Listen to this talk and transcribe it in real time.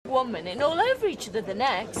one minute and all over each other the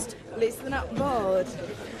next. At least they're not bored.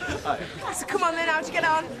 So come on then, how'd you get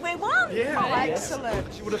on? We won! Yeah. Oh,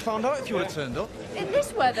 excellent. You would have found out if you would have turned up. In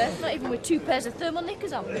this weather, not even with 2 pairs of thermal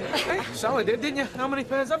knickers on. Hey, Sally did, didn't you? How many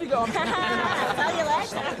pairs have you got on? I'll tell you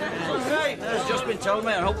later. Okay, it's just been told,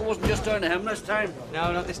 mate. I hope it wasn't just down to him this time.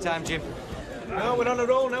 No, not this time, Jim. No, we're on a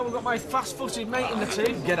roll now. We've got my fast-footed mate in the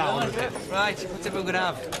team. Get out of it. Right, what's everyone gonna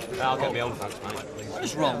have? I'll get my own, thanks, mate.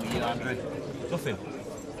 What's wrong with you, Andrew? Nothing.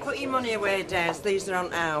 Put your money away, Des. These are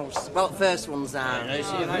on ours. Well, the first ones are.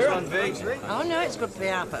 Nice one, Faye. Oh, no, it's good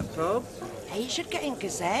PR for a pub. Hey, you should get in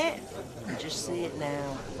Gazette. Just see it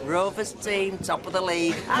now. Rovers team, top of the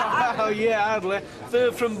league. Oh, yeah, hardly.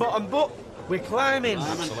 Third from bottom, but we're climbing.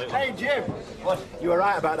 Hey, Jim. What? You were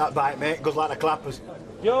right about that bike, mate. Good like the clappers.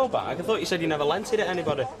 Your bag? I thought you said you never lent it at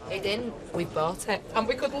anybody. He didn't. We bought it. And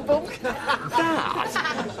we couldn't bulk.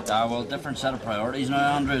 Well, different set of priorities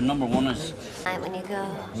now, Andrew. Number one is... Right when you go.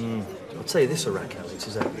 I'll tell you this, Raquel. It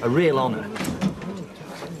is a real honour.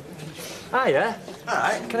 Hiya. All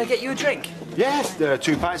right. Can I get you a drink? Yes,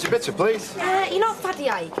 2 pints of bitter, please. You're not faddy,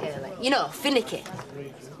 are you, Curly? You know, finicky.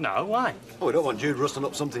 No, why? Oh, we don't want Jude rusting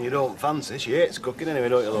up something you don't fancy. She hates cooking anyway,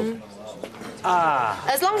 don't you, love?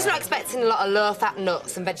 As long as you're not expecting a lot of low-fat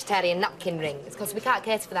nuts and vegetarian napkin rings, because we can't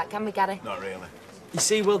cater for that, can we, Gary? Not really. You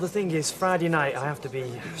see, well, the thing is, Friday night I have to be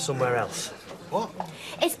somewhere else. What?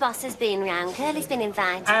 His boss has been round. Curly's been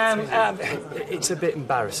invited. It's a bit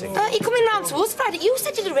embarrassing. You're coming round to us Friday. You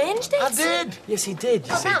said you'd arranged it. I did. Yes, he did,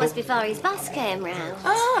 you Well, see. that was before his boss came round.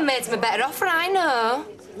 Oh, I made him a better offer, I know.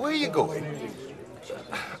 Where are you going?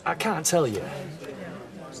 I can't tell you.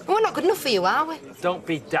 We're not good enough for you, are we? Don't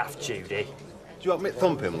be daft, Judy. Do you want me to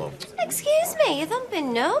thump him, love? Excuse me, you're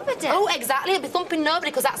thumping nobody. Oh, exactly. It'll be thumping nobody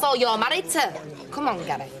because that's all you're married to. Come on,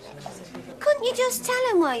 Gary. Couldn't you just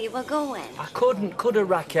tell him where you were going? I couldn't, could I,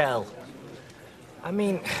 Raquel? I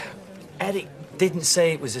mean, Eric didn't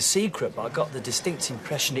say it was a secret, but I got the distinct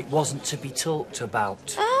impression it wasn't to be talked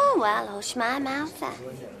about. Oh, well, hush my mouth then.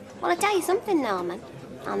 Well, I'll tell you something, Norman.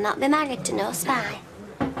 I'll not be married to no spy.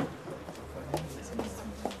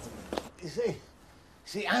 You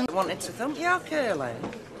see, Anne Wanted to thump your Curly.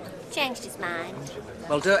 Changed his mind.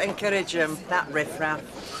 Well, don't encourage him, that riffraff.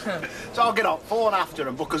 So I'll get up, phone after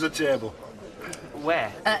and book us a table.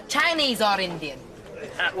 Where? Chinese or Indian?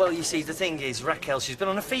 Well, you see, the thing is, Raquel, she's been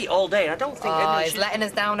on her feet all day, and I don't think... Oh, he's letting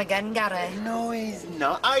us down again, Gary. No, he's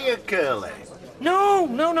not. Are you, Curly?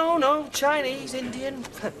 No. Chinese, Indian,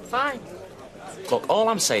 fine. Look, all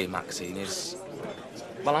I'm saying, Maxine, is...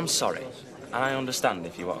 Well, I'm sorry. And I understand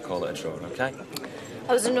if you want to call it a troll, OK?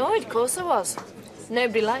 I was annoyed, of course I was.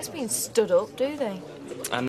 Nobody likes being stood up, do they?